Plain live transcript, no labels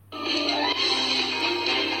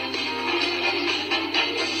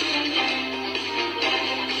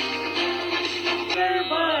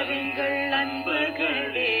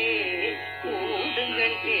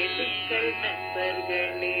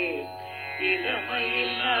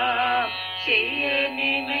இளமையில் நாம் செய்ய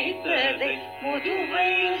நினைத்ததை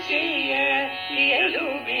முதுமையில் செய்ய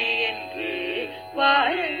இயலுமே என்று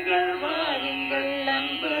வாருங்கள் வாருங்கள்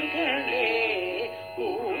நண்பர்களே,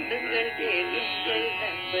 கூடுங்கள் கேளுங்கள்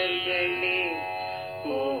நண்பர்களே.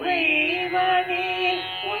 கோவை வானில்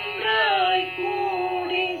ஒன்றாய்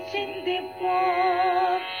கூடி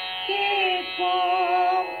சிந்திப்போம்,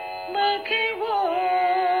 கேட்போம், மகிழ்வோம்.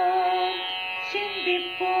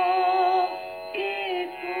 சிந்திப்போம்,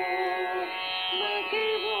 கேட்போம்,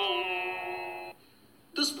 மகிழ்வோம்.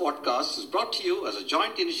 This podcast is brought to you as a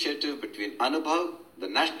joint initiative between Anubhav,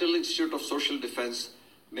 the National Institute of Social Defense,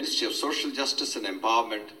 Ministry of Social Justice and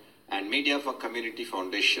Empowerment, and Media for Community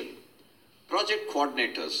Foundation. Project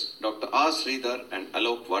coordinators Dr. R. Sridhar and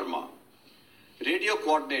Alok Verma. Radio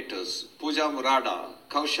coordinators Pooja Murada,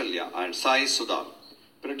 Kaushalya and Sai Sudha.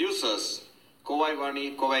 Producers Kovai Vani,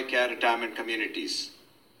 Kovai Care Retirement Communities.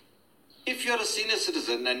 If you are a senior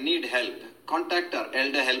citizen and need help, contact our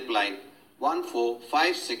Elder Helpline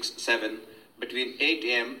 14567 between 8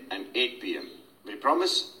 a.m. and 8 p.m. We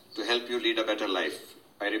promise to help you lead a better life.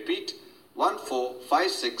 I repeat,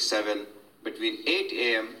 14567 between 8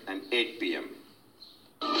 a.m. and 8 p.m.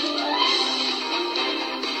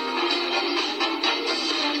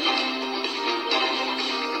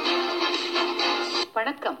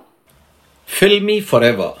 வணக்கம். Fill me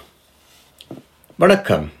forever.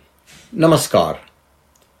 Vanakkam. Namaskar.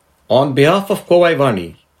 On behalf of Kovai Vani,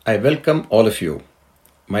 I welcome all of you.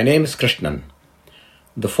 My name is Krishnan.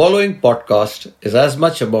 The following podcast is as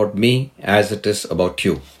much about me as it is about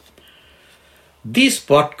you. These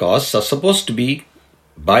podcasts are supposed to be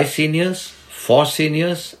by seniors, for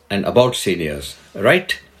seniors, and about seniors.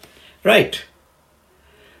 Right? Right.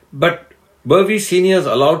 But were we seniors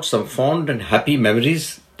allowed some fond and happy memories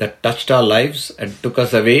that touched our lives and took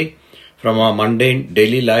us away from our mundane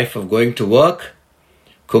daily life of going to work,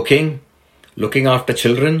 cooking, looking after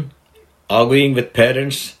children, arguing with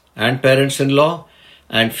parents and parents-in-law,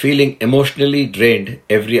 and feeling emotionally drained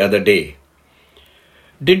every other day?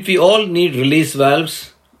 Didn't we all need release valves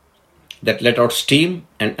that let out steam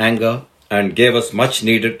and anger and gave us much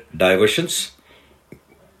needed diversions?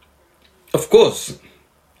 Of course,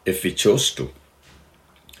 if we chose to.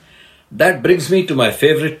 That brings me to my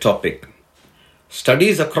favorite topic.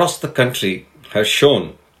 Studies across the country have shown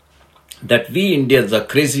that we Indians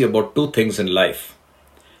are crazy about two things in life: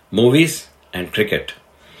 movies and cricket.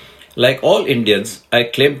 Like all Indians, I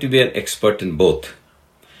claim to be an expert in both,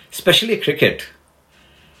 especially cricket.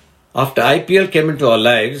 After IPL came into our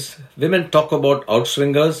lives, women talk about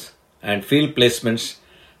outswingers and field placements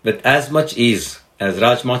with as much ease as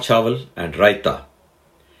Rajma Chawal and Raita.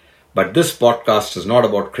 But this podcast is not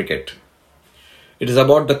about cricket. It is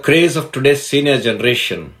about the craze of today's senior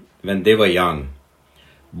generation when they were young.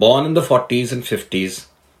 Born in the 40s and 50s,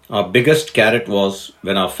 our biggest carrot was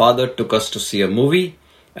when our father took us to see a movie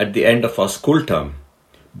at the end of our school term.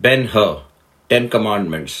 Ben-Hur, 10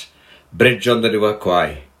 Commandments, Bridge on the River Kwai.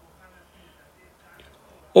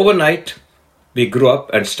 Overnight, we grew up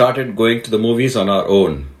and started going to the movies on our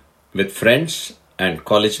own, with friends and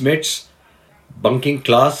college mates, bunking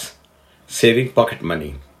class, saving pocket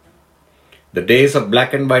money. The days of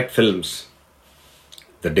black and white films,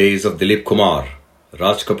 the days of Dilip Kumar,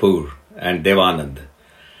 Raj Kapoor and Dev Anand,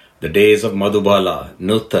 the days of Madhubala,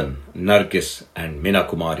 Nutan, Nargis and Meena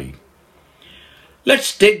Kumari. Let's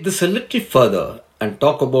take this a little further and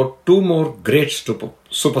talk about two more great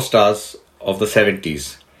superstars of the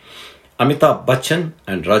 70s, Amitabh Bachchan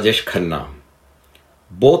and Rajesh Khanna.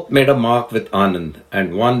 Both made a mark with Anand,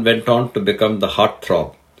 and one went on to become the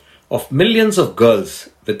heartthrob of millions of girls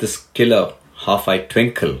with his killer half-eyed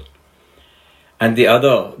twinkle, and the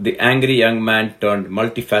other, the angry young man turned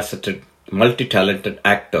multifaceted, multi-talented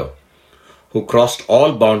actor who crossed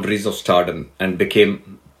all boundaries of stardom and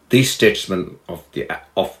became the statesman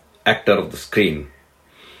of actor of the screen.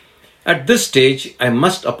 At this stage, I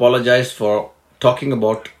must apologize for talking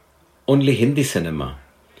about only Hindi cinema.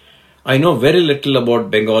 I know very little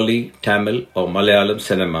about Bengali, Tamil or Malayalam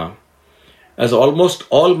cinema, as almost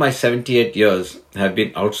all my 78 years have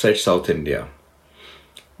been outside South India.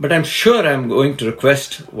 But I'm sure I'm going to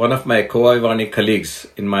request one of my Kovai Vani colleagues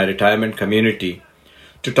in my retirement community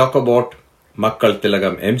to talk about Makkal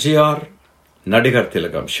Tilagam MGR, Nadigar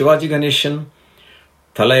Tilagam Shivaji Ganeshan,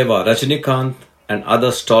 Thalaiva Rajinikanth and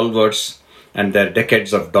other stalwarts and their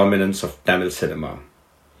decades of dominance of Tamil cinema.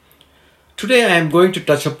 Today I am going to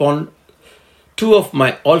touch upon two of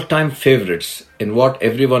my all-time favorites in what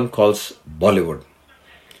everyone calls Bollywood.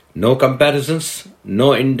 No comparisons,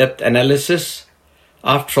 no in-depth analysis.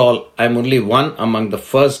 After all, I'm only one among the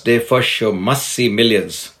first day, first show must-see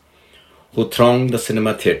millions who thronged the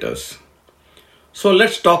cinema theatres. So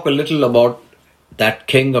let's talk a little about that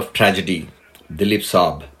king of tragedy, Dilip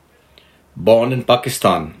Saab. Born in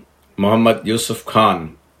Pakistan, Muhammad Yusuf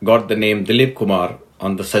Khan got the name Dilip Kumar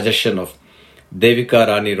on the suggestion of Devika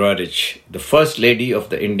Rani Roerich, the first lady of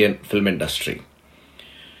the Indian film industry.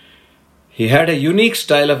 He had a unique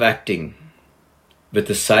style of acting, with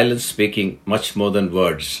his silence speaking much more than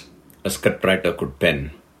words a scriptwriter could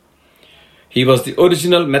pen. He was the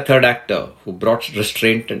original method actor who brought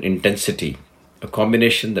restraint and intensity, a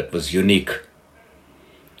combination that was unique.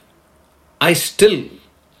 I still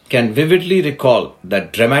can vividly recall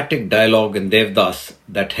that dramatic dialogue in Devdas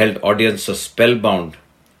that held audiences spellbound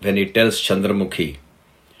when he tells Chandramukhi,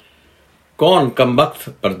 "कौन कमबख्त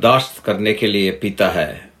बर्दाश्त करने के लिए पीता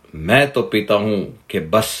है, मैं तो पीता हूं कि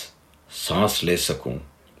बस सांस ले सकूं."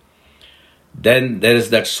 Then there is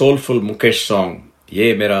that soulful Mukesh song,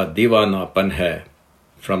 "Ye Mera Deewanapan Hai,"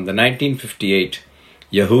 from the 1958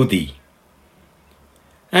 Yehudi.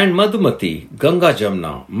 And Madhumati, Ganga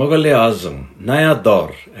Jamna, Mughal-e-Azam, Naya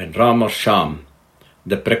Daur and Ram aur Sham,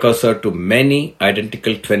 the precursor to many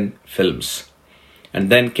identical twin films. And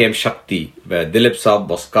then came Shakti, where Dilip Saab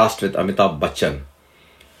was cast with Amitabh Bachchan,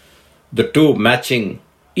 the two matching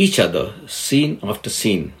each other scene after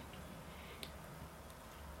scene.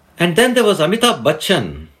 And then there was Amitabh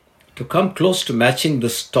Bachchan to come close to matching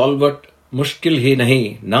this stalwart "Mushkil hi nahi,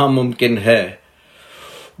 namumkin hai"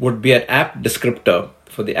 would be an apt descriptor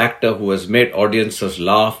for the actor who has made audiences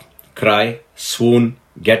laugh, cry, swoon,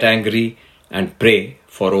 get angry and pray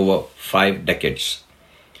for over 5 decades.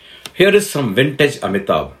 Here is some vintage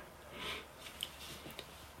Amitabh.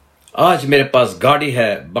 आज मेरे पास गाड़ी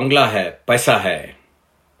है, बंगला है, पैसा है,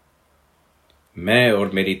 मैं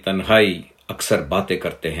और मेरी तन्हाई अक्सर बातें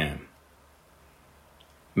करते हैं।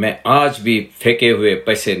 मैं आज भी फेंके हुए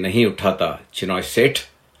पैसे नहीं उठाता, चिनॉय सेठ।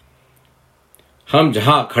 हम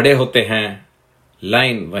जहां खड़े होते हैं,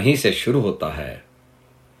 लाइन वहीं से शुरू होता है।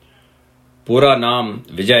 पूरा नाम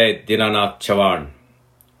विजय दीनानाथ चव्हाण,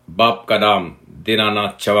 बाप का नाम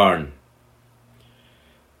दीनानाथ चव्हाण।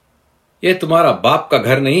 ये तुम्हारा बाप का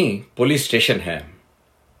घर नहीं, पुलिस स्टेशन है।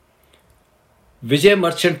 Vijay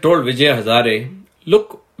Merchant told Vijay Hazare,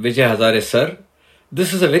 "Look, Vijay Hazare sir,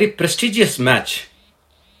 this is a very prestigious match.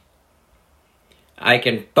 I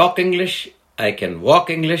can talk English, I can walk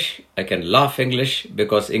English, I can laugh English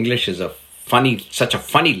because English is such a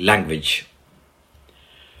funny language.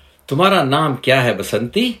 तुम्हारा नाम क्या है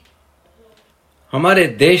बसंती? हमारे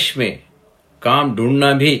देश में काम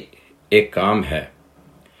ढूंढना भी एक काम है."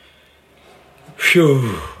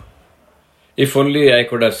 Phew! If only I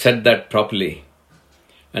could have said that properly.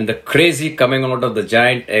 And the crazy coming out of the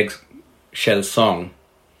giant egg shell song,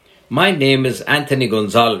 "My name is Anthony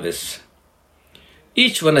Gonzalez."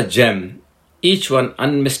 Each one a gem, each one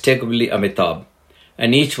unmistakably Amitabh,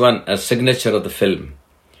 and each one a signature of the film.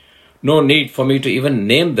 No need for me to even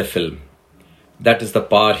name the film. That is the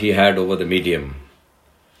power he had over the medium.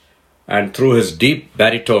 And through his deep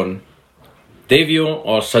baritone, "Deviyon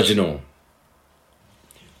aur Sajno,"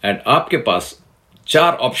 and आपके पास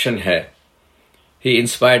 4 option है, he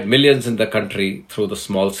inspired millions in the country through the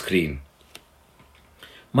small screen.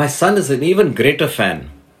 My son is an even greater fan.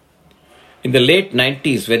 In the late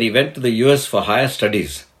 90s, when he went to the US for higher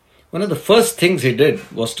studies, one of the first things he did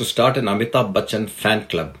was to start an Amitabh Bachchan fan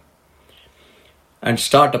club and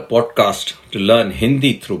start a podcast to learn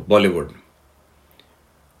Hindi through Bollywood.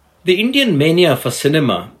 The Indian mania for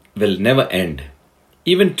cinema will never end.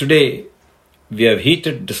 Even today, we have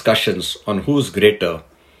heated discussions on who's greater,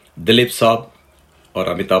 Dilip Saab or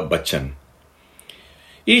Amitabh Bachchan.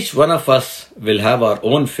 Each one of us will have our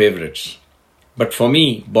own favorites. But for me,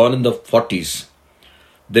 born in the 40s,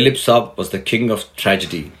 Dilip Saab was the king of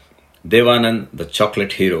tragedy, Devanand the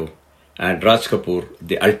chocolate hero, and Raj Kapoor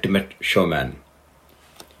the ultimate showman.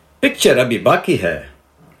 Picture abhi baki hai.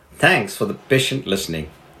 Thanks for the patient listening.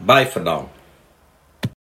 Bye for now.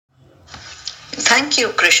 Thank you,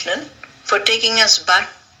 Krishnan, for taking us back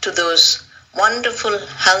to those wonderful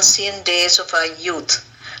halcyon days of our youth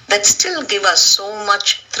that still give us so much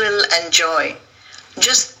thrill and joy,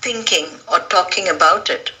 just thinking or talking about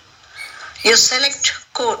it. Your select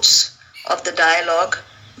quotes of the dialogue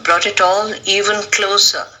brought it all even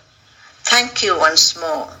closer. Thank you once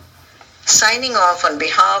more. Signing off on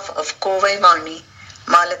behalf of Kovai Vani,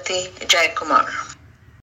 Malati Jayakumar.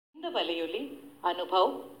 இந்த வலையொலி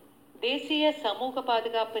அனுபவ், தேசிய சமூக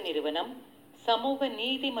பாதுகாப்பு நிறுவனம், சமூக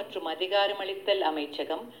நீதி மற்றும் அதிகாரமளித்தல்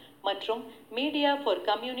அமைச்சகம் மற்றும் மீடியா ஃபார்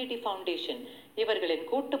கம்யூனிட்டி ஃபவுண்டேஷன் இவர்களின்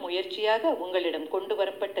கூட்டு முயற்சியாக உங்களிடம் கொண்டு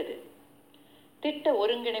வரப்பட்டது. திட்ட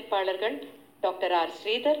ஒருங்கிணைப்பாளர்கள் டாக்டர் ஆர்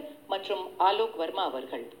ஸ்ரீதர் மற்றும் ஆலோக் வர்மா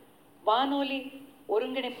அவர்கள். வானொலி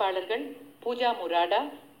ஒருங்கிணைப்பாளர்கள் பூஜா முராடா,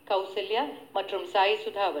 கௌசல்யா மற்றும் சாய்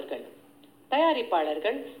சுதா அவர்கள்.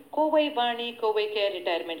 தயாரிப்பாளர்கள் Kovai Vani, Kovai care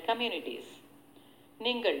retirement communities.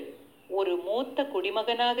 நீங்கள் ஒரு மூத்த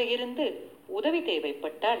குடிமகனாக இருந்து உதவி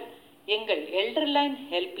தேவைப்பட்டால் எங்கள் எல்டர்லைன்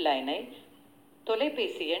ஹெல்ப் லைனை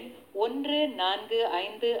தொலைபேசி எண்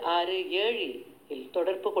 145667 இல்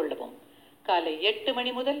தொடர்பு கொள்ளவும். காலை 8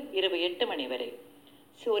 மணி முதல் இரவு 8 மணி வரை.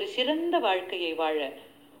 ஒரு சிறந்த வாழ்க்கையை வாழ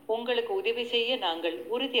உங்களுக்கு உதவி செய்ய நாங்கள்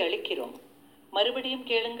உறுதி அளிக்கிறோம். மறுபடியும்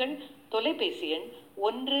கேளுங்கள். தொலைபேசி எண்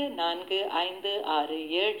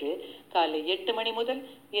 145667 காலை 8 மணி முதல்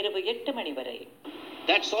இரவு 8 மணி வரை.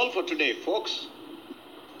 That's all for today, folks.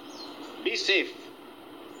 Be safe.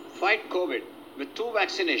 Fight COVID with 2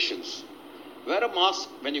 vaccinations. Wear a mask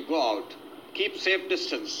when you go out. Keep safe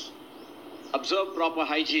distance. Observe proper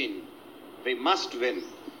hygiene. We must win.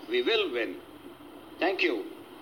 We will win. Thank you.